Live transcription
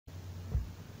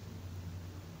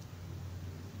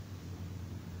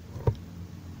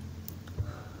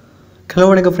Hello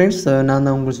வணக்கம் friends நான்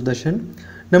தான் உங்கள் சுதர்ஷன்.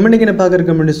 நம்ம இன்னைக்கு என்ன பார்க்க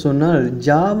இருக்கோம்னு சொன்னால்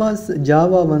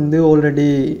ஜாவா வந்து ஆல்ரெடி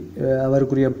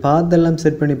அவருக்குரிய பாத் எல்லாம்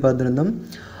செட் பண்ணி பார்த்துருந்தோம்.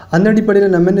 அந்த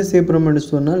அடிப்படையில் நம்ம என்ன செய்ய போகிறோம்னு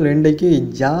சொன்னால் இன்றைக்கு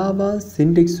ஜாவா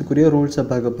சின்டெக்ஸுக்குரிய ரூல்ஸை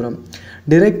பார்க்க போகிறோம்.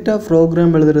 டைரெக்டாக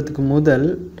ப்ரோக்ராம் எழுதுறதுக்கு முதல்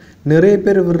நிறைய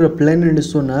பேர் விடுற பிளான் என்று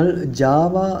சொன்னால்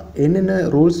ஜாவா என்னென்ன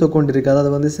ரூல்ஸை கொண்டு இருக்குது,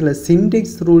 அதாவது வந்து சில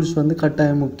சின்டெக்ஸ் ரூல்ஸ் வந்து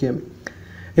கட்டாயம் முக்கியம்.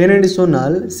 ஏனென்று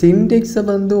சொன்னால் சின்டெக்ஸை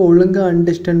வந்து ஒழுங்காக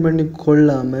அண்டர்ஸ்டாண்ட் பண்ணி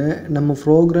கொள்ளாமல் நம்ம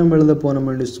ப்ரோக்ராம் எழுத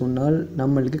போனோம்னு சொன்னால்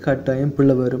நம்மளுக்கு கட்டாயம்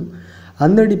பிள்ளை வரும்.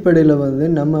 அந்த அடிப்படையில் வந்து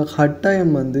நம்ம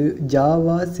கட்டாயம் வந்து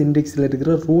ஜாவா சின்டெக்ஸில்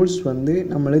இருக்கிற ரூல்ஸ் வந்து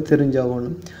நம்மளுக்கு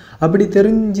தெரிஞ்சாகணும். அப்படி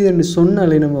தெரிஞ்சுன்னு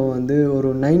சொன்னாலே நம்ம வந்து ஒரு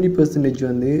 90%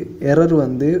 வந்து எரர்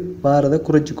வந்து வாரதை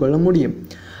குறைச்சி கொள்ள முடியும்.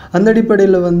 அந்த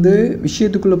அடிப்படையில் வந்து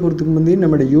விஷயத்துக்குள்ளே போகிறதுக்கு முந்தைய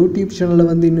நம்மளோட யூடியூப் சேனலில்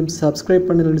வந்து இன்னும் சப்ஸ்கிரைப்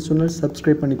பண்ணலன்னு சொன்னால்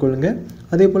சப்ஸ்கிரைப் பண்ணிக்கொள்ளுங்க.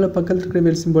 அதே போல் பக்கத்தில் இருக்கிற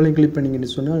பெல் சிம்போலையும் கிளிக்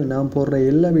பண்ணிங்கன்னு சொன்னால் நான் போடுற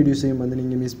எல்லா வீடியோஸையும் வந்து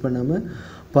நீங்கள் மிஸ் பண்ணாமல்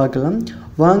பார்க்கலாம்.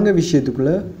 வாங்க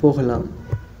விஷயத்துக்குள்ளே போகலாம்.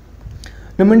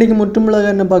 நம்ம இன்றைக்கி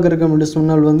முற்றுமுழுதாக என்ன பார்க்குறோம் அப்படின்னு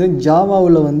சொன்னால் வந்து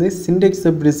ஜாவாவில் வந்து சின்டெக்ஸ்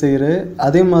எப்படி செய்கிற,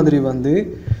 அதே மாதிரி வந்து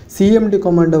சிஎம்டி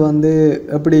கமாண்டை வந்து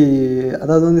எப்படி,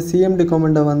 அதாவது வந்து சிஎம்டி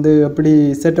கமாண்டை வந்து எப்படி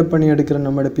செட்டப் பண்ணி எடுக்கிற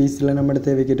நம்மளோட பிசியில் நம்மளோட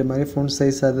தேவைக்கிட்ட மாதிரி ஃபோன்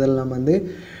சைஸ் அதெல்லாம் வந்து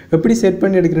எப்படி செட்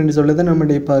பண்ணி எடுக்கிறேன்னு சொல்லி தான்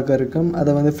நம்மளுடைய பார்க்க இருக்கோம்.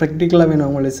 அதை வந்து ப்ராக்டிக்கலாகவே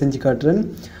நான் உங்களை செஞ்சு காட்டுறேன்.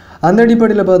 அந்த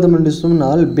அடிப்படையில் பார்த்தோம்னு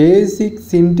சொன்னால் பேசிக்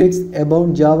Sintex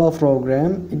about Java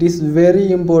program it is very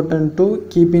important to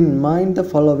keep in mind the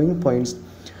following points.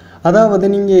 அதாவது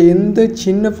நீங்கள் எந்த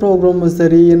சின்ன ப்ரோக்ராமும்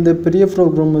சரி எந்த பெரிய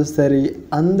ப்ரோக்ராமும் சரி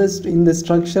இந்த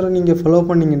ஸ்ட்ரக்சரை நீங்கள் ஃபாலோ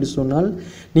பண்ணிங்கன்னு சொன்னால்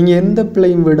நீங்கள் எந்த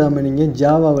பிள்ளையும் விடாமல் நீங்கள்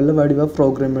ஜாவாவில் வடிவாக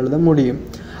ப்ரோக்ராம் எழுத முடியும்.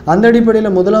 அந்த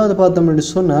அடிப்படையில் முதலாவது பார்த்தோம்னு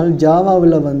சொன்னால்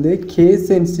ஜாவாவில் வந்து கேஸ்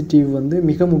சென்சிட்டிவ் வந்து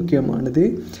மிக முக்கியமானது.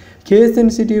 கேஸ்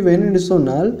சென்சிட்டிவ் என்னென்னு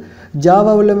சொன்னால்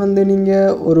ஜாவாவில் வந்து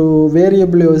நீங்கள் ஒரு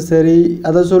வேரியபிளையோ சரி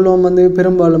அதை சொல்லுவோம் வந்து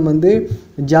பெரும்பாலும் வந்து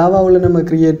ஜாவாவில் நம்ம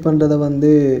க்ரியேட்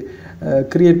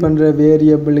பண்ணுற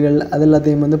வேரியபிள்கள் அது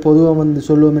எல்லாத்தையும் வந்து பொதுவாக வந்து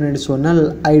சொல்லுவோம் என்னென்னு சொன்னால்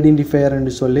ஐடென்டிஃபையர்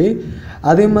என்று சொல்லி.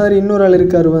 அதே மாதிரி இன்னொரு ஆள்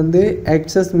இருக்கார் வந்து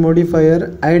ஆக்சஸ் மோடிஃபையர்.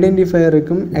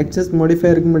 ஐடென்டிஃபையருக்கும் ஆக்சஸ்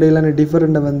மோடிஃபையருக்கும் இடையிலான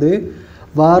டிஃபரெண்ட்டை வந்து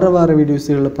வார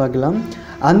வீடியோஸ்களை பார்க்கலாம்.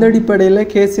 அந்த அடிப்படையில்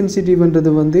கேஸ்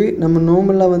சென்சிட்டிவ்ன்றது வந்து நம்ம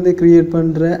நார்மலாக வந்து க்ரியேட்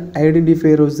பண்ணுற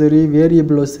ஐடென்டிஃபையரோ சரி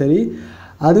வேரியபிளோ சரி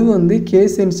அது வந்து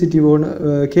கேஸ்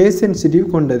சென்சிட்டிவ்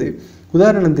கொண்டது.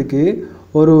 உதாரணத்துக்கு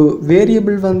ஒரு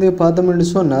வேரியபிள் வந்து பார்த்தோம்னு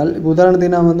சொன்னால்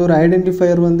உதாரணத்துக்கு நான் வந்து ஒரு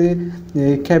ஐடென்டிஃபையர் வந்து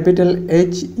கேபிட்டல்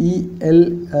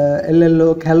HELLO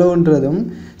கெலோன்றதும்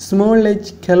ஸ்மால் h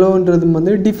கெலோன்றதும்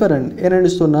வந்து டிஃபரெண்ட்.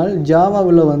 என்னென்னு சொன்னால்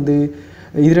ஜாவாவில் வந்து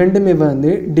இது ரெண்டுமே வந்து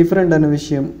டிஃப்ரெண்டான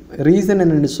விஷயம். ரீசன்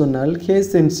என்னென்னு சொன்னால்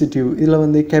கேஸ் சென்சிட்டிவ். இதில்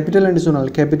வந்து கேபிட்டல் என்று சொன்னால்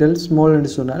கேபிட்டல், ஸ்மால்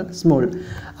என்று சொன்னால் ஸ்மால்.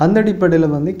 அந்த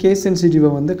அடிப்படையில் வந்து கேஸ் சென்சிட்டிவை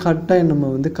வந்து கட்டாயம்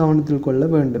நம்ம வந்து கவனத்தில் கொள்ள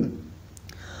வேண்டும்.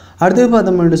 அடுத்தது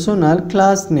பார்த்தோம்னு சொன்னால்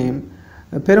கிளாஸ் நேம்.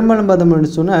 பெரும்பாலும் பார்த்தோம்னு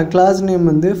சொன்னால் கிளாஸ் நேம்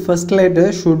வந்து first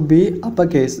letter should be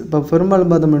upper case. இப்போ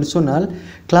பெரும்பாலும் பார்த்தோம்னு சொன்னால்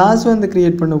கிளாஸ் வந்து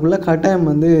க்ரியேட் பண்ணக்குள்ள கட்டாயம்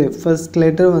வந்து ஃபர்ஸ்ட்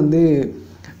லெட்டர் வந்து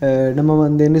நம்ம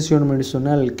வந்து என்ன செய்யணும்னு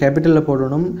சொன்னால் கேபிட்டலில்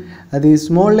போடணும். அது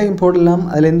ஸ்மால்லையும் போடலாம்,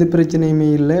 அதில் எந்த பிரச்சனையுமே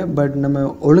இல்லை. பட் நம்ம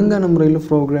ஒழுங்கான முறையில்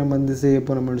ப்ரோக்ராம் வந்து செய்ய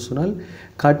போனோம்னு சொன்னால்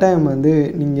கட்டாயம் வந்து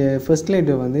நீங்கள் ஃபர்ஸ்ட்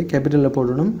லெட்டர் வந்து கேபிட்டலில்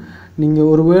போடணும். நீங்கள்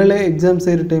ஒரு வேளை எக்ஸாம்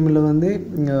செய்கிற டைமில் வந்து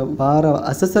வார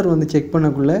அசஸர் வந்து செக்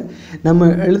பண்ணக்குள்ளே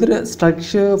நம்ம எழுதுகிற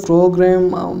ஸ்ட்ரக்சர் ப்ரோக்ராம்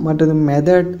மற்றது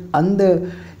மெத்தட் அந்த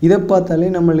இதை பார்த்தாலே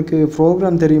நம்மளுக்கு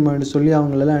ப்ரோக்ராம் தெரியுமான்னு சொல்லி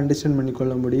அவங்களெல்லாம் அண்டர்ஸ்டாண்ட்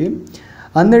பண்ணிக்கொள்ள முடியும்.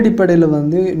 அந்த அடிப்படையில்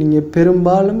வந்து நீங்கள்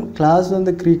பெரும்பாலும்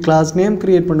கிளாஸ் நேம்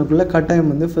க்ரியேட் பண்ணக்குள்ளே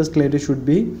கட்டாயம் வந்து first letter should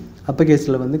be Appar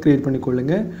கேஸில் வந்து க்ரியேட்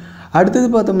பண்ணிக்கொள்ளுங்க. அடுத்தது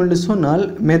பார்த்தோம்னு சொன்னால்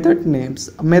மெத்தட் நேம்ஸ்,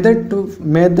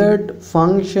 மெத்தட்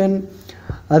ஃபங்க்ஷன்.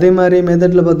 அதே மாதிரி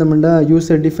மெத்தடில் பார்த்தோம்னா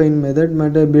யூசர் டிஃபைன் மெத்தட்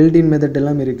மற்ற பில்டின் மெத்தட்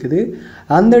எல்லாம் இருக்குது.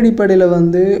 அந்த அடிப்படையில்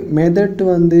வந்து மெத்தட்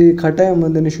வந்து கட்டாயம்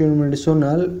வந்து என்ன செய்யணும்னு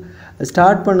சொன்னால்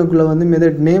ஸ்டார்ட் பண்ணக்குள்ளே வந்து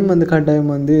மெத்தட் நேம் வந்து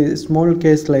கட்டாயம் வந்து ஸ்மால்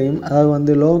கேஸ்லையும் அதாவது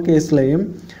வந்து லோ கேஸ்லையும்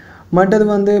மற்றது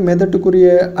வந்து மெத்தட்டுக்குரிய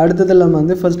அடுத்ததெல்லாம்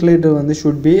வந்து ஃபர்ஸ்ட் லெட்டர் வந்து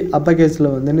ஷுட் பி அப்பர் கேஸில்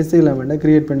வந்து என்ன செய்யலாம் வேண்டாம்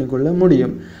க்ரியேட் பண்ணிக்கொள்ள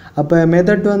முடியும். அப்போ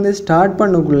மெத்தட் வந்து ஸ்டார்ட்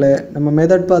பண்ணக்குள்ளே நம்ம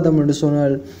மெத்தட் பார்த்தோம்னு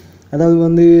சொன்னால் அதாவது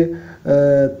வந்து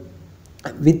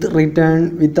வித் ரிட்டர்ன்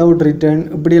வித்தவுட் ரிட்டர்ன்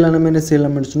இப்படியெல்லாம் நம்ம என்ன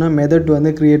செய்யலாம்னு சொன்னால் மெத்தட்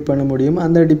வந்து க்ரியேட் பண்ண முடியும்.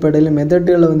 அந்த அடிப்படையில்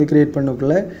மெத்தட்டுகளை வந்து க்ரியேட்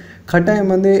பண்ணக்குள்ளே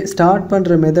கட்டாயம் வந்து ஸ்டார்ட்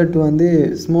பண்ணுற மெத்தட் வந்து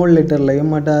ஸ்மால்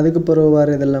லெட்டர்லையும் மற்ற அதுக்கு பிறகு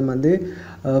வர இதெல்லாம் வந்து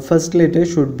ஃபர்ஸ்ட் லெட்டர்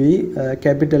ஷுட் பி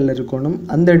கேபிட்டலில் இருக்கணும்.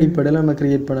 அந்த அடிப்படையில் நம்ம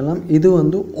க்ரியேட் பண்ணலாம். இது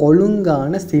வந்து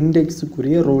ஒழுங்கான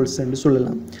சின்டெக்ஸுக்குரிய ரூல்ஸ் என்று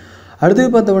சொல்லலாம். அடுத்தது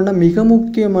பார்த்தோம்னா மிக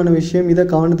முக்கியமான விஷயம், இதை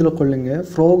கவனத்தில் கொள்ளுங்கள்.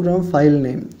 ப்ரோக்ராம் ஃபைல்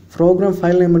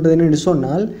நேம்ன்றது என்னென்னு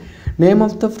சொன்னால் name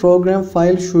of the program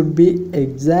file should be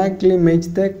exactly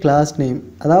match the class name.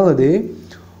 அதாவது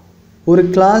ஒரு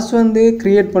கிளாஸ் வந்து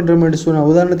கிரியேட் பண்ணுற மாதிரி சொன்னால்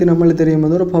உதாரணத்துக்கு நம்மளுக்கு தெரியும்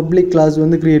வந்து ஒரு பப்ளிக் கிளாஸ்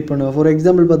வந்து கிரியேட் பண்ணுவோம். ஃபார்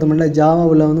எக்ஸாம்பிள் பார்த்தோம்னா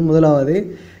ஜாவாவில் வந்து முதலாவது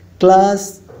கிளாஸ்,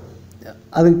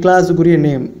 அது கிளாஸுக்குரிய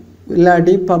நேம்,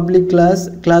 இல்லாட்டி பப்ளிக்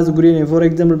கிளாஸுக்குரிய நேம். ஃபார்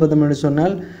எக்ஸாம்பிள் பார்த்தோம்னு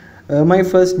சொன்னால் மை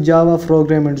ஃபர்ஸ்ட் ஜாவா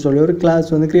ப்ரோக்ராம்னு சொல்லி ஒரு கிளாஸ்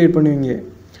வந்து கிரியேட் பண்ணுவீங்க.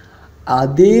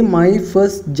 அதே மை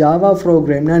ஃபர்ஸ்ட் ஜாவா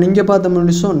ப்ரோக்ராம் நான் இங்கே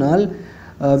பார்த்தோம்னு சொன்னால்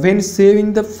when saving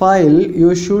the file you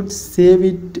should save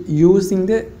it using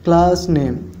the class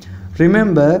name.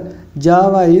 Remember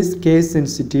Java is case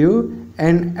sensitive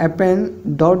and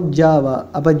append.java.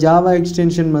 அப்போ ஜாவா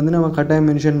எக்ஸ்டென்ஷன் வந்து நம்ம கட்டாயம்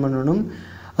மென்ஷன் பண்ணணும்.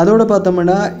 அதோட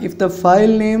பார்த்தோம்னா if the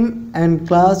file name and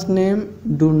class name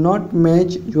do not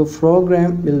match your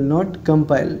program will not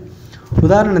compile.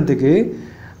 உதாரணத்துக்கு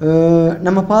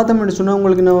நம்ம பார்த்தோம்னு சொன்னால்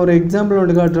உங்களுக்கு நான் ஒரு எக்ஸாம்பிள்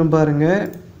ஒன்று காட்டுறேன் பாருங்கள்.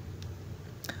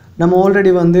 நம்ம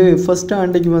ஆல்ரெடி வந்து ஃபஸ்ட்டு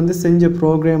அன்றைக்கு வந்து செஞ்ச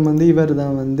ப்ரோக்ராம் வந்து இவர்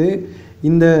தான் வந்து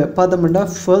இந்த பார்த்தோம்னா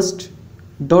ஃபர்ஸ்ட்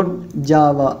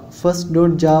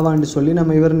டாட் ஜாவான்னு சொல்லி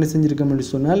நம்ம இவர் என்ன செஞ்சுருக்கோம்னு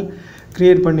சொன்னால்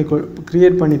க்ரியேட்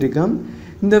பண்ணியிருக்கோம்.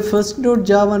 இந்த ஃபர்ஸ்ட் டாட்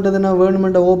ஜாவான்றதை நான்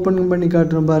வேணுமெண்ட ஓப்பன் பண்ணி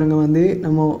காட்டுறோம் பாருங்கள். வந்து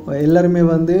நம்ம எல்லாருமே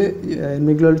வந்து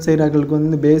மிக்லோல் செய்கிறாக்களுக்கு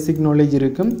வந்து இந்த பேசிக் நாலேஜ்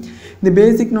இருக்கும். இந்த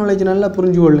பேசிக் நாலேஜ் நல்லா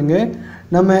புரிஞ்சு கொள்ளுங்க.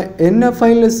 நம்ம என்ன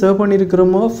ஃபைலில் சேவ்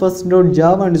பண்ணியிருக்கிறோமோ ஃபர்ஸ்ட் டாட்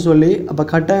ஜாவான்னு சொல்லி அப்போ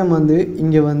கட்டாயம் வந்து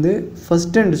இங்கே வந்து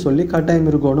ஃபஸ்ட்டுன்னு சொல்லி கட்டாயம்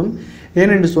இருக்கணும்.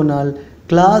 ஏனென்று சொன்னால்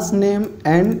class name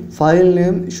and file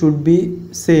name should be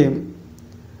same.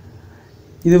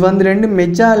 இது வந்து ரெண்டு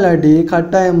மெச்சா இல்லாட்டி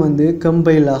கட்டாயம் வந்து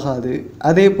கம்பைல் ஆகாது.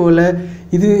 அதே போல்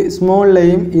இது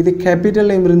ஸ்மால்லையும் இது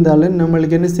கேபிட்டல்லையும் இருந்தாலும்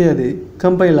நம்மளுக்கு என்ன செய்யாது,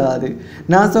 கம்பைல் ஆகாது.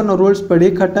 நான் சொன்ன ரூல்ஸ் படி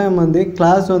கட்டாயம் வந்து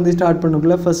கிளாஸ் வந்து start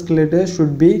பண்ணக்குள்ள first letter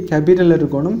should be கேபிட்டலில்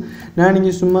இருக்கணும். நான்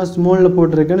இங்கே சும்மா ஸ்மாலில்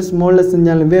போட்டிருக்கேன், ஸ்மாலில்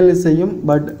செஞ்சாலும் வேலை செய்யும்.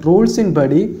 பட் ரூல்ஸின்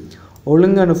படி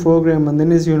ஒழுங்கான ப்ரோக்ராம் வந்து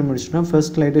என்ன செய்யணும் முடிச்சுன்னா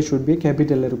ஃபர்ஸ்ட் லெட்டர் ஷுட் பி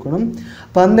கேபிட்டலில் இருக்கணும்.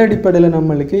 அப்போ அந்த அடிப்படையில்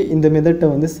நம்மளுக்கு இந்த மெத்தட்டை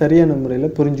வந்து சரியான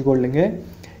முறையில் புரிஞ்சு கொள்ளுங்க.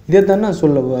 இதை தான் நான்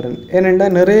சொல்ல வரேன். ஏனெண்டா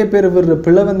நிறைய பேர் விடுற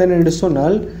பிள்ளை வந்து என்னென்னு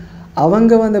சொன்னால்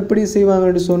அவங்க வந்து எப்படி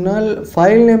செய்வாங்கன்னு சொன்னால்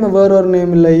ஃபைல் நேமை வேற ஒரு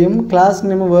நேம்லையும் கிளாஸ்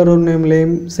நேமை வேற ஒரு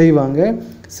நேம்லையும் செய்வாங்க.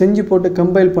 செஞ்சு போட்டு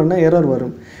கம்பைல் பண்ணால் எரர்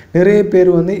வரும். நிறைய பேர்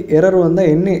வந்து எரர்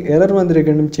வந்தால் என்ன எரர்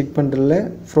வந்திருக்குன்னு செக் பண்ணுறதுல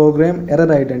ப்ரோக்ராம்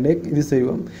எரர் ஆகிட்டே இது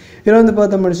செய்வோம். இதில் வந்து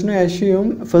பார்த்தோம்னு சொன்னால்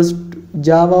assume first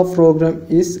Java program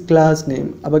is class name.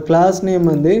 அப்போ கிளாஸ் நேம்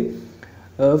வந்து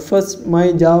ஃபர்ஸ்ட் மை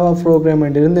ஜாவா ப்ரோக்ராம்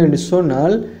இருந்துன்னு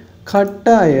சொன்னால்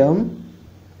கட்டாயம்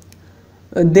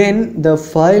then the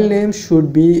file name should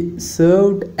be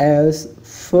served as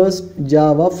first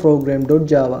java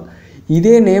program.java.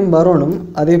 இதே நேம் வரணும்.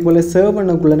 அதே போல் சர்வ்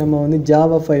பண்ணக்குள்ளே நம்ம வந்து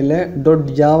ஜாவா ஃபைலில்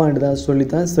 .javaன்னு தான் சொல்லி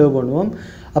தான் சர்வ் பண்ணுவோம்.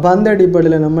 அப்போ அந்த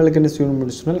அடிப்படையில் நம்மளுக்கு என்ன செய்யணும்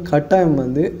முடிச்சுனால் கட்டாயம்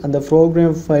வந்து அந்த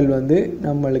ப்ரோக்ராம் ஃபைல் வந்து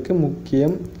நம்மளுக்கு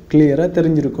முக்கியம் கிளியராக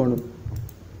தெரிஞ்சிருக்கணும்.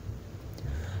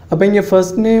 அப்போ இங்கே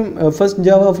ஃபர்ஸ்ட்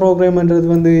ஜாவா ப்ரோக்ராம்ன்றது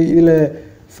வந்து இதில்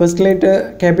ஃபர்ஸ்ட் லெட்டர்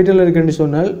கேபிட்டல் இருக்குன்னு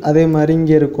சொன்னால் அதே மாதிரி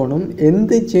இங்கே இருக்கணும்.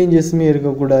 எந்த சேஞ்சஸுமே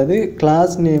இருக்கக்கூடாது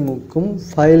கிளாஸ் நேமுக்கும்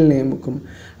ஃபைல் நேமுக்கும்.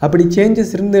 அப்படி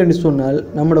சேஞ்சஸ் இருந்துன்னு சொன்னால்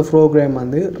நம்மளோட ப்ரோக்ராம்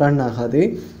வந்து ரன் ஆகாது.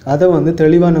 அதை வந்து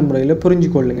தெளிவான முறையில் புரிஞ்சு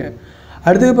கொள்ளுங்க.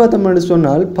 அடுத்தது பார்த்தோம்னு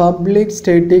சொன்னால் public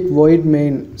static void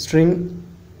main string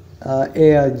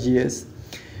ARGS.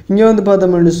 இங்கே வந்து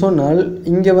பார்த்தோம்னு சொன்னால்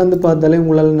இங்கே வந்து பார்த்தாலே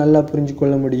உங்களால் நல்லா புரிஞ்சு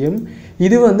கொள்ள முடியும்.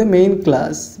 இது வந்து மெயின்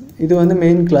கிளாஸ்.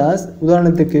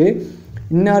 உதாரணத்துக்கு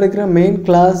இன்னும் இருக்கிற மெயின்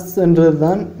கிளாஸ்ன்றது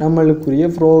தான் நம்மளுக்குரிய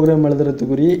ப்ரோக்ராம்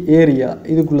எழுதுறதுக்குரிய ஏரியா.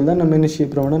 இதுக்குள்ளே தான் நம்ம என்ன செய்ய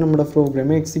போகிறோம்னா நம்மளோட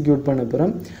ப்ரோக்ராமை எக்ஸிக்யூட் பண்ண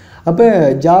போகிறோம். அப்போ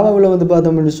ஜாவாவில் வந்து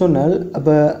பார்த்தோம்னு சொன்னால்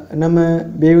அப்போ நம்ம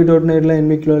baby.netல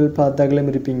NVQ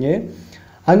பார்த்தாக்களும் இருப்பீங்க.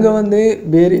 அங்கே வந்து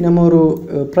நம்ம ஒரு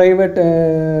ப்ரைவேட்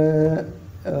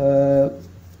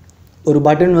ஒரு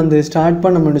பட்டன் வந்து ஸ்டார்ட்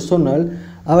பண்ணோம்னு சொன்னால்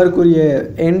அவருக்குரிய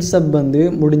எண்ட் சப் வந்து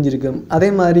முடிஞ்சிருக்கும்.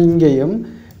 அதே மாதிரி இங்கேயும்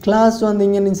கிளாஸ் வந்து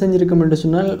இங்கே நீங்கள் செஞ்சுருக்கோம்னு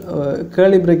சொன்னால்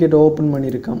கேர்லி ப்ராக்கெட் ஓப்பன்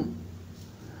பண்ணியிருக்கோம்.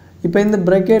 இப்போ இந்த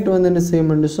ப்ராக்கெட் வந்து என்ன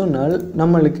செய்யணும்னு சொன்னால்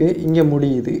நம்மளுக்கு இங்கே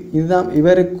முடியுது. இதுதான்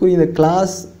இவருக்கு இந்த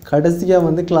கிளாஸ் கடைசியாக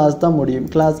வந்து கிளாஸ் தான் முடியும்.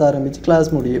 கிளாஸ் ஆரம்பித்து கிளாஸ்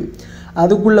முடியும்.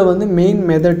 அதுக்குள்ளே வந்து மெயின்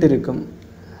மெத்தட் இருக்கும்.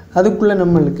 அதுக்குள்ளே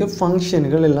நம்மளுக்கு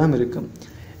ஃபங்க்ஷன்கள் எல்லாம் இருக்கும்.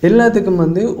 எல்லாத்துக்கும்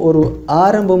வந்து ஒரு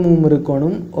ஆரம்பமும்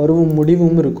இருக்கணும், ஒரு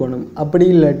முடிவும் இருக்கணும். அப்படி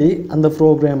இல்லாட்டி அந்த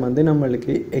ப்ரோக்ராம் வந்து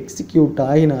நம்மளுக்கு எக்ஸிக்யூட்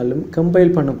ஆகினாலும்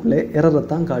கம்பைல் பண்ணக்குள்ளே எரரை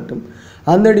தான் காட்டும்.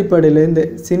 அந்த அடிப்படையில் இந்த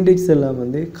சிண்டிக்ஸ் எல்லாம்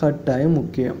வந்து கட்டாயம்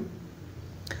முக்கியம்.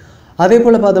 அதே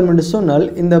போல் பார்த்தோம்னு சொன்னால்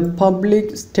இந்த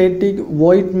public static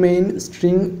void main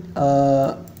string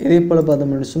இதே போல்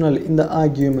பார்த்தோம்னு சொன்னால் இந்த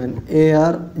ஆர்கியூமெண்ட்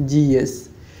ARGS.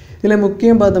 இதில்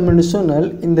முக்கியம் பார்த்தோம்னு சொன்னால்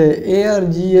இந்த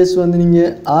ARGS வந்து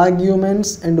நீங்கள்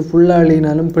ஆர்கியூமெண்ட்ஸ் அண்டு ஃபுல்லாக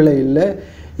எழுதினாலும் பிழை இல்லை.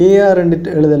 AR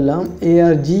எழுதலாம்,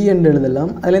 ARG என்று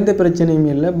எழுதலாம். அதில் எந்த பிரச்சனையும்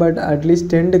இல்லை. பட்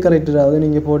அட்லீஸ்ட் 10 கரெக்டராவது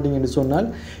நீங்கள் போட்டிங்கன்னு சொன்னால்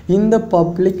இந்த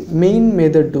பப்ளிக் மெயின்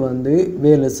மெத்தட் வந்து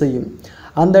வேலை செய்யும்.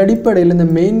 அந்த அடிப்படையில் இந்த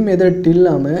மெயின் மெத்தட்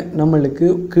இல்லாமல் நம்மளுக்கு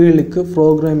கீழுக்கு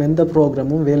ப்ரோக்ராம் எந்த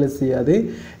ப்ரோக்ராமும் வேலை செய்யாது.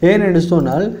 ஏன்னு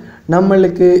சொன்னால்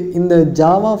நம்மளுக்கு இந்த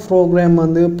ஜாவா ப்ரோக்ராம்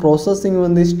வந்து ப்ராசஸிங்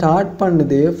வந்து ஸ்டார்ட்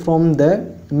பண்ணுது ஃப்ரம் த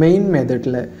மெயின்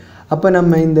மெத்தடில். அப்போ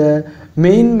நம்ம இந்த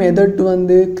மெயின் மெத்தட்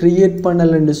வந்து க்ரியேட்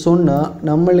பண்ணலைன்னு சொன்னால்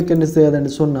நம்மளுக்கு என்ன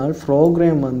செய்யாதுன்னு சொன்னால்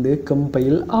ப்ரோக்ராம் வந்து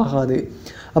கம்பைல் ஆகாது.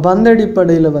 அப்போ அந்த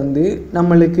அடிப்படையில் வந்து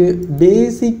நம்மளுக்கு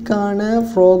பேசிக்கான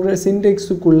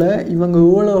சின்டெக்ஸுக்குள்ளே இவங்க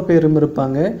இவ்வளோ பேரும்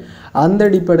இருப்பாங்க. அந்த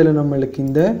அடிப்படையில் நம்மளுக்கு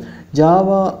இந்த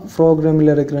ஜாவா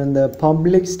ப்ரோக்ராமில் இருக்கிற இந்த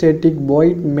பப்ளிக் ஸ்டேட்டிக்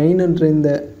வாய்ட் மெயின்ன்ற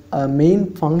இந்த மெயின்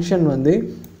ஃபங்க்ஷன் வந்து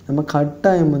நம்ம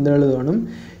கட்டாயம் வந்து எழுதணும்.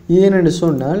 ஏன்னு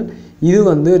சொன்னால் இது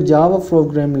வந்து ஜாவா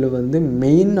ப்ரோக்ராமில் வந்து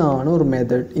மெயினான ஒரு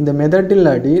மெத்தட். இந்த மெத்தட்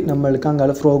இல்லாட்டி நம்மளுக்கு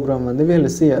அங்கே ப்ரோக்ராம் வந்து வேலை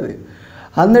செய்யாது.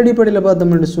 அந்த அடிப்படையில்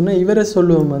பார்த்தோம்னு சொன்னால் இவரை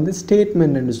சொல்லுவோம் வந்து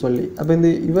ஸ்டேட்மெண்ட்னு சொல்லி. அப்போ இந்த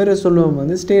இவரை சொல்லுவோம்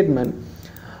வந்து ஸ்டேட்மெண்ட்.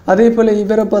 அதே போல்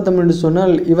இவரை பார்த்தோம்னு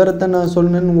சொன்னால் இவரைத்தான் நான்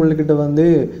சொன்னேன்னு உங்கள்கிட்ட வந்து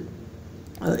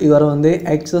இவரை வந்து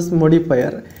ஆக்சஸ்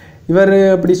மோடிஃபையர். இவர்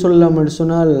எப்படி சொல்லலாம்னு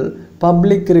சொன்னால்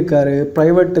பப்ளிக் இருக்கார்,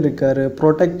 ப்ரைவேட் இருக்கார்,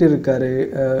 ப்ரொடெக்ட் இருக்கார்,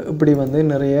 இப்படி வந்து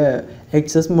நிறைய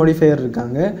எக்ஸஸ் மோடிஃபையர்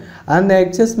இருக்காங்க. அந்த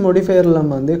எக்ஸஸ்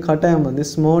மோடிஃபையர்லாம் வந்து கட்டாயம் வந்து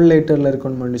ஸ்மால் லெட்டரில்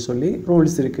இருக்கணும்னு சொல்லி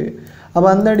ரூல்ஸ் இருக்குது. அப்போ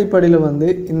அந்த அடிப்படையில் வந்து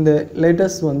இந்த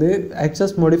லேட்டர்ஸ் வந்து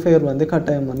எக்ஸஸ் மோடிஃபையர் வந்து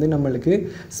கட்டாயம் வந்து நம்மளுக்கு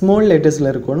ஸ்மால்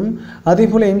லெட்டர்ஸில் இருக்கணும். அதே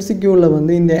போல் எம்சிக்யூவில்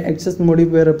வந்து இந்த எக்ஸஸ்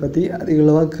மோடிஃபையரை பற்றி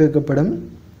அதிகளவாக கேட்கப்படும்.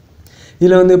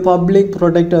 இதில் வந்து பப்ளிக்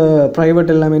ப்ரொடெக்ட்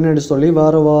ப்ரைவேட் எல்லாமே என்னென்னு சொல்லி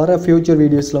வார ஃப்யூச்சர்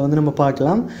வீடியோஸில் வந்து நம்ம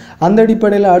பார்க்கலாம். அந்த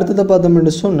அடிப்படையில் அடுத்ததை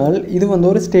பார்த்தோம்னு சொன்னால் இது வந்து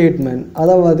ஒரு ஸ்டேட்மெண்ட்.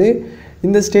 அதாவது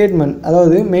இந்த ஸ்டேட்மெண்ட்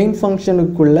அதாவது மெயின்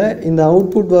ஃபங்க்ஷனுக்குள்ளே இந்த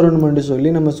அவுட்புட் வரணும்னு சொல்லி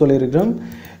நம்ம சொல்லியிருக்கிறோம்.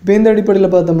 இப்போ இந்த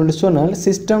அடிப்படையில் பார்த்தோம்னு சொன்னால்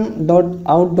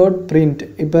system.out.print.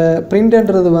 இப்போ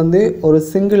பிரிண்ட்ன்றது வந்து ஒரு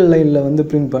சிங்கிள் லைனில் வந்து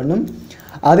பிரிண்ட் பண்ணும்.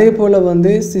 அதே போல்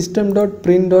வந்து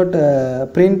system.print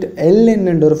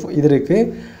ln ஒரு இது இருக்குது.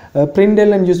 பிரிண்ட்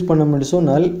எல்லாம் யூஸ் பண்ணோம்னு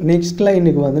சொன்னால் நெக்ஸ்ட்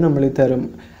லைனுக்கு வந்து நம்மளுக்கு தரும்.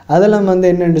 அதெல்லாம் வந்து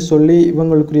என்னென்னு சொல்லி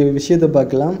இவங்களுக்குரிய விஷயத்தை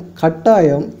பார்க்கலாம்.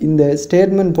 கட்டாயம் இந்த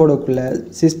ஸ்டேட்மெண்ட் போடக்குள்ளே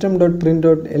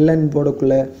system.print.ln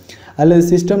போடக்குள்ளே அல்லது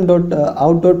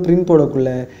system.out.print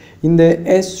போடக்குள்ளே இந்த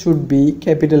எஸ் ஷுட் பி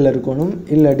கேபிட்டலில் இருக்கணும்,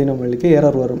 இல்லாட்டி நம்மளுக்கு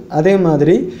எரர் வரும். அதே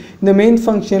மாதிரி இந்த மெயின்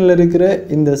ஃபங்க்ஷனில் இருக்கிற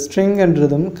இந்த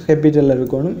ஸ்ட்ரிங்ன்றதும் கேபிட்டலில்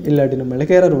இருக்கணும், இல்லாட்டி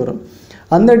நம்மளுக்கு எரர் வரும்.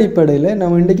 அந்த அடிப்படையில்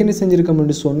நம்ம இன்றைக்கு என்ன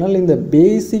செஞ்சுருக்கோம்னு சொன்னால் இந்த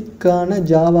பேசிக்கான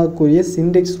ஜாவாக்குரிய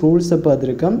சிண்டெக்ஸ் ரூல்ஸை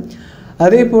பார்த்துருக்கோம்.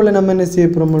 அதே போல் நம்ம என்ன செய்ய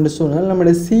போகிறோம்னு சொன்னால்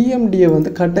நம்மளோட சிஎம்டியை வந்து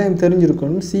கட்டாயம்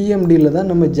தெரிஞ்சிருக்கணும். சிஎம்டியில்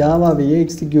தான் நம்ம ஜாவாவையே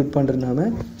எக்ஸிக்யூட் பண்ணுறனாம.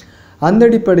 அந்த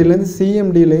அடிப்படையில் இந்த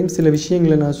சிஎம்டியிலையும் சில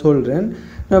விஷயங்களை நான் சொல்கிறேன்.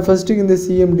 நான் ஃபஸ்ட்டுக்கு இந்த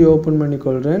சிஎம்டி ஓப்பன்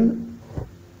பண்ணிக்கொள்கிறேன்.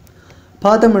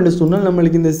 பார்த்தோம்னு சொன்னால்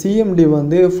நம்மளுக்கு இந்த சிஎம்டி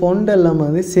வந்து ஃபொண்ட் எல்லாம்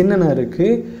வந்து சின்னனாக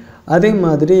இருக்குது. அதே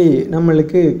மாதிரி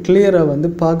நம்மளுக்கு கிளியராக வந்து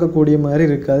பார்க்கக்கூடிய மாதிரி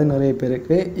இருக்காது நிறைய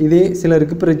பேருக்கு. இதே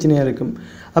சிலருக்கு பிரச்சனையாக இருக்கும்.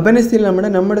 அப்போ என்ன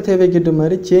செய்யலாம்னா நம்மளோட தேவைக்கிட்ட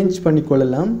மாதிரி சேஞ்ச்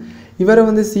பண்ணிக்கொள்ளலாம். இவரை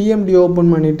வந்து சிஎம்டி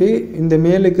ஓப்பன் பண்ணிவிட்டு இந்த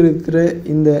மேலுக்கு இருக்கிற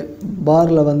இந்த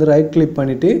பாரில் வந்து ரைட் கிளிக்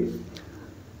பண்ணிவிட்டு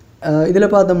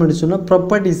இதில் பார்த்தோம்னு சொன்னால்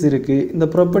ப்ராப்பர்ட்டிஸ் இருக்குது. இந்த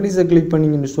ப்ராப்பர்ட்டிஸை கிளிக்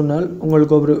பண்ணிங்கன்னு சொன்னால்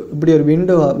உங்களுக்கு இப்படி ஒரு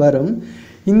விண்டோ வரும்.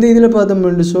 இந்த இதில்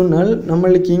பார்த்தோம்னு சொன்னால்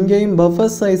நம்மளுக்கு இங்கேயும்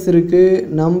பஃபர் சைஸ் இருக்குது,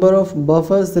 நம்பர் ஆஃப்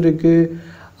பஃபர்ஸ் இருக்குது,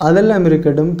 அதெல்லாம்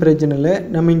இருக்கட்டும், பிரச்சனை இல்லை.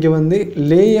 நம்ம இங்கே வந்து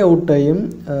லே அவுட்டையும்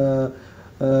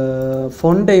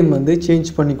ஃபொண்டையும் வந்து சேஞ்ச்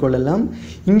பண்ணிக்கொள்ளலாம்.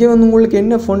 இங்கே வந்து உங்களுக்கு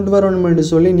என்ன ஃபொண்ட் வரணும்னு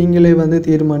சொல்லி நீங்களே வந்து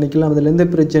தீர்மானிக்கலாம். அதில் எந்த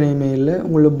பிரச்சனையுமே இல்லை.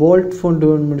 உங்களுக்கு போல்ட் ஃபொண்ட்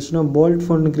வேணும்னு சொன்னால் போல்ட்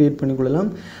ஃபொண்ட் க்ரியேட் பண்ணிக்கொள்ளலாம்.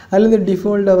 அல்லது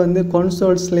டிஃபால்ட்டாக வந்து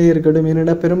கான்சோல்ஸ்லேயே இருக்கட்டும்.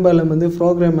 என்னடா பெரும்பாலும் வந்து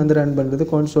ப்ரோக்ராம் வந்து ரன் பண்ணுறது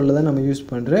கான்சோலில் தான் நம்ம யூஸ்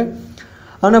பண்ணுறேன்.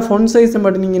 ஆனால் ஃபொண்ட் சைஸை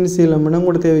மட்டும் நீங்கள் என்ன செய்யலாம்னா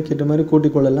உங்களோட தேவைக்கேற்ற மாதிரி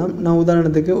கூட்டிக்கொள்ளலாம். நான்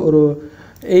உதாரணத்துக்கு ஒரு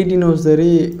 18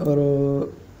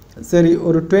 சரி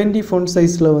ஒரு 20 ஃபொண்ட்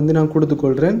சைஸில் வந்து நான்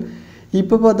கொடுத்துக்கொள்கிறேன்.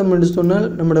 இப்போ பார்த்தோம்னு சொன்னால்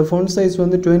நம்மளோட ஃபொண்ட் சைஸ்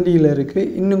வந்து 20ல் இருக்குது.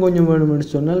 இன்னும் கொஞ்சம் வேணும்னு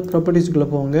சொன்னால் ப்ராப்பர்ட்டிஸ்குள்ளே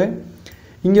போங்க.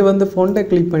 இங்கே வந்து ஃபொண்ட்டை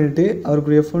கிளிக் பண்ணிவிட்டு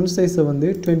அவருக்குரிய ஃபொண்ட் சைஸை வந்து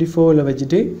 24ல்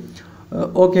வச்சுட்டு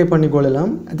okay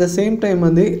பண்ணிக்கொள்ளலாம். At the same time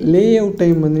வந்து லே அவுட்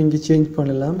டைம் வந்து இங்கே சேஞ்ச்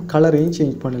பண்ணலாம், கலரையும்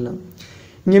சேஞ்ச் பண்ணலாம்.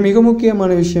 இங்கே மிக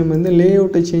முக்கியமான விஷயம் வந்து லே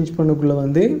அவுட்டை சேஞ்ச் பண்ணக்குள்ளே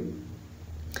வந்து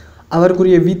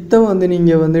அவருக்குரிய வித்தை வந்து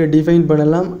நீங்கள் வந்து டிஃபைன்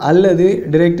பண்ணலாம், அல்லது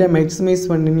டிரெக்டாக மேக்ஸிமைஸ்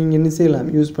பண்ணி நீங்கள் என்ன செய்யலாம்,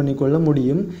 யூஸ் பண்ணிக்கொள்ள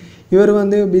முடியும். இவர்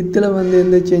வந்து வித்தில் வந்து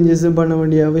எந்த சேஞ்சஸும் பண்ண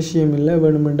வேண்டிய அவசியம் இல்லை.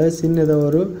 வேணுமெண்டா சின்னதாக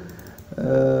ஒரு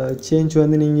சேஞ்ச்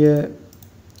வந்து நீங்கள்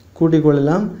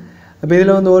கூட்டிக்கொள்ளலாம். அப்போ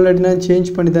இதில் வந்து ஆல்ரெடி நான் சேஞ்ச்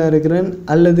பண்ணி தான் இருக்கிறேன்.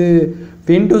 அல்லது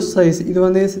விண்டோஸ் சைஸ், இது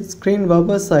வந்து ஸ்க்ரீன்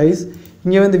பஃபர் சைஸ்.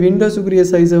 இங்கே வந்து விண்டோஸுக்குரிய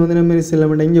சைஸை வந்து நம்ம சில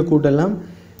மட்டும் இங்கே கூட்டலாம்.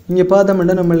 இங்கே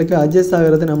பார்த்தோம்னா நம்மளுக்கு அட்ஜஸ்ட்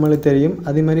ஆகிறது நம்மளுக்கு தெரியும்.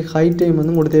 அதே மாதிரி ஹைட் டைம்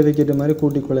வந்து உங்களோட தேவைக்கேற்ற மாதிரி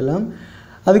கூட்டிக்கொள்ளலாம்.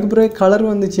 அதுக்கு பிறகு கலர்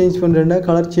வந்து சேஞ்ச் பண்ணுறேன்னா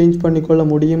கலர் சேஞ்ச் பண்ணிக்கொள்ள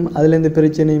முடியும். அதில் எந்த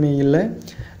பிரச்சனையுமே இல்லை.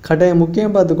 கட்டாயம்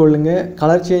முக்கியம் பார்த்துக்கொள்ளுங்க.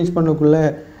 கலர் சேஞ்ச் பண்ணக்குள்ளே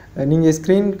நீங்கள்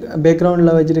ஸ்க்ரீன்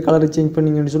பேக்ரவுண்டில் வச்சுட்டு கலரை சேஞ்ச்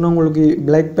பண்ணிங்கன்னு சொன்னால் உங்களுக்கு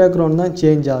பிளாக் பேக்ரவுண்ட் தான்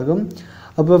சேஞ்ச் ஆகும்.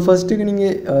 அப்போ ஃபஸ்ட்டுக்கு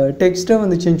நீங்கள் டெக்ஸ்ட்டை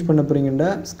வந்து சேஞ்ச் பண்ண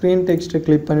போகிறீங்கன்னா ஸ்க்ரீன் டெக்ஸ்ட்டை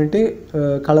கிளிக் பண்ணிவிட்டு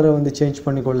கலரை வந்து சேஞ்ச்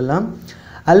பண்ணிக்கொள்ளலாம்.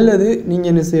 அல்லது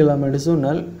நீங்கள் என்ன செய்யலாம்னு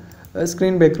சொன்னால்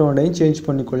ஸ்க்ரீன் பேக்ரவுண்டையும் சேஞ்ச்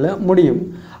பண்ணிக்கொள்ள முடியும்.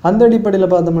 அந்த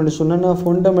அடிப்படையில் பார்த்தோம்னு சொன்னால் நான்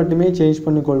ஃபொண்ட்டை மட்டுமே சேஞ்ச்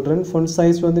பண்ணிக்கொள்கிறேன். ஃபொண்ட்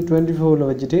சைஸ் வந்து 24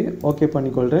 வச்சுட்டு ஓகே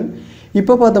பண்ணிக்கொள்கிறேன்.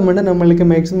 இப்போ பார்த்தோம்னா நம்மளுக்கு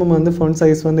மேக்ஸிமம் வந்து ஃபொண்ட்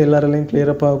சைஸ் வந்து எல்லாராலையும்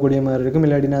கிளியராக பார்க்கக்கூடிய மாதிரி இருக்கும்.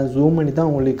 இல்லாட்டி நான் ஜூம் பண்ணி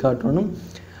தான் உங்களுக்கு காட்டணும்.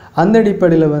 அந்த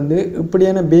அடிப்படையில் வந்து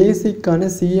இப்படியான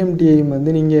பேசிக்கான சிஎம்டிஐ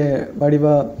வந்து நீங்கள்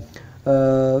வடிவாக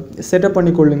செட்டப்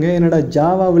பண்ணிக்கொள்ளுங்க. என்னடா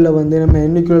ஜாவாவில் வந்து நம்ம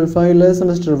NVQ5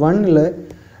 செமஸ்டர் 1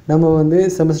 நம்ம வந்து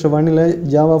செமஸ்டர் 1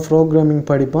 ஜாவா ப்ரோக்ராமிங்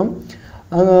படிப்போம்.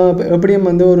 எப்படியும்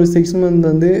வந்து ஒரு 6 மந்த்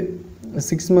வந்து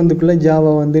 6 மந்த்துக்குள்ளே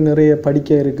ஜாவா வந்து நிறைய படிக்க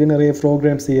இருக்குது, நிறைய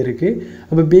ப்ரோக்ராம்ஸ் இருக்குது.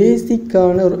 அப்போ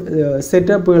பேசிக்கான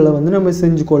செட்டப்புகளை வந்து நம்ம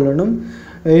செஞ்சு கொள்ளணும்.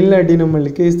 இல்லாட்டி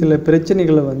நம்மளுக்கு சில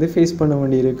பிரச்சனைகளை வந்து ஃபேஸ் பண்ண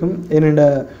வேண்டியிருக்கும். என்னோட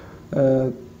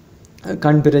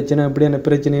கண் பிரச்சனை அப்படியான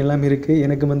பிரச்சனையெல்லாம் இருக்குது.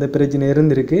 எனக்கு அந்த பிரச்சனை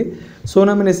இருந்திருக்கு. ஸோ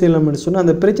நம்ம என்ன செய்யலாம்னு சொன்னால்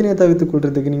அந்த பிரச்சனையை தவிர்த்து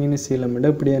கொள்றதுக்கு நீங்கள் என்ன செய்யலாம்னா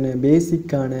இப்படியான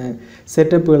பேசிக்கான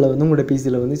செட்டப்புகளை வந்து உங்களோட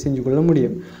பிசியில் வந்து செஞ்சு கொள்ள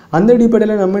முடியும். அந்த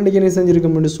அடிப்படையில் நம்ம இன்றைக்கி என்ன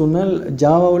செஞ்சுருக்கோம்னு சொன்னால்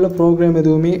ஜாவாவில் ப்ரோக்ராம்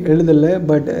எதுவுமே எழுதலை.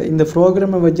 பட் இந்த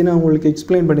ப்ரோக்ராமை வச்சு நான் உங்களுக்கு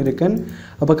எக்ஸ்பிளைன் பண்ணியிருக்கேன்.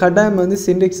 அப்போ கட்டாயம் வந்து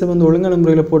சிண்டெக்ஸை வந்து ஒழுங்கான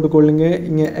முறையில் போட்டுக்கொள்ளுங்க.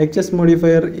 இங்கே எக்ஸஸ்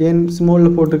மோடிஃபையர் ஏன்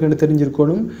ஸ்மாலில் போட்டிருக்கேன்னு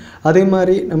தெரிஞ்சிருக்கணும். அதே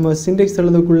மாதிரி நம்ம சிண்டெக்ஸ்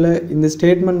எழுதக்குள்ளே இந்த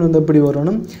ஸ்டேட்மெண்ட் வந்து எப்படி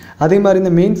வரணும், அதே மாதிரி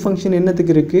இந்த மெயின் ஃபங்க்ஷன்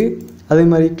என்னத்துக்கு இருக்குது, அதே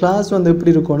மாதிரி கிளாஸ் வந்து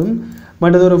எப்படி இருக்கணும்.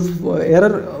 மற்றது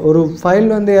ஒரு ஃபைல்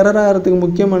வந்து எரர் ஆகிறதுக்கு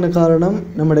முக்கியமான காரணம்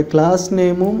நம்மளோட கிளாஸ்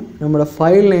நேமும் நம்மளோட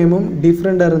ஃபைல் நேமும்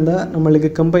டிஃப்ரெண்ட்டாக இருந்தால் நம்மளுக்கு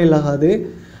கம்பைல் ஆகாது.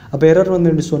 அப்போ எரர்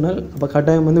வந்துன்னு சொன்னால் அப்போ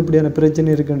கட்டாயம் வந்து இப்படியான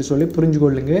பிரச்சனை இருக்குன்னு சொல்லி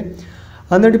புரிஞ்சுக்கொள்ளுங்க.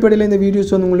 அந்த அடிப்படையில் இந்த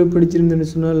வீடியோஸ் வந்து உங்களுக்கு பிடிச்சிருந்துன்னு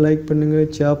சொன்னால் லைக் பண்ணுங்கள்,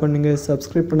 ஷேர் பண்ணுங்கள்,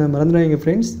 சப்ஸ்கிரைப் பண்ண மறந்துடாதீங்க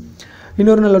ஃப்ரெண்ட்ஸ்.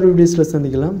 இன்னொரு நல்ல வீடியோஸில்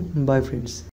சந்திக்கலாம். Bye friends.